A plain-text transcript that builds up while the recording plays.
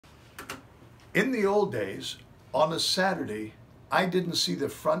In the old days, on a Saturday, I didn't see the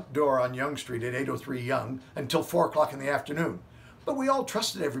front door on Yonge Street at 803 Yonge until 4 o'clock in the afternoon. But we all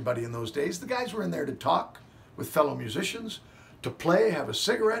trusted everybody in those days. The guys were in there to talk with fellow musicians, to play, have a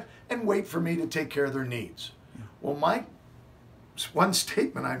cigarette, and wait for me to take care of their needs. Well, one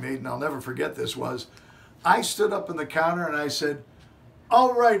statement I made, and I'll never forget this, was I stood up in the counter and I said,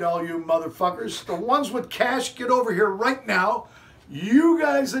 "All right, all you motherfuckers, the ones with cash, get over here right now. You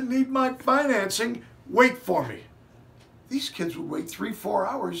guys that need my financing, wait for me." These kids would wait 3-4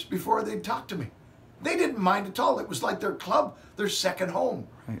 hours before they'd talk to me. They didn't mind at all. It was like their club, their second home.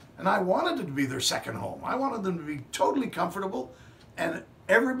 Right. And I wanted it to be their second home. I wanted them to be totally comfortable, and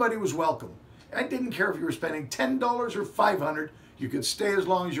everybody was welcome. I didn't care if you were spending $10 or $500. You could stay as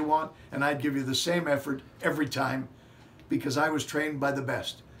long as you want, and I'd give you the same effort every time because I was trained by the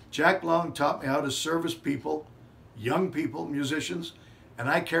best. Jack Long taught me how to service people, young people, musicians, and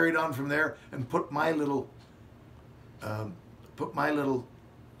I carried on from there and put my little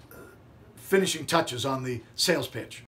finishing touches on the sales pitch.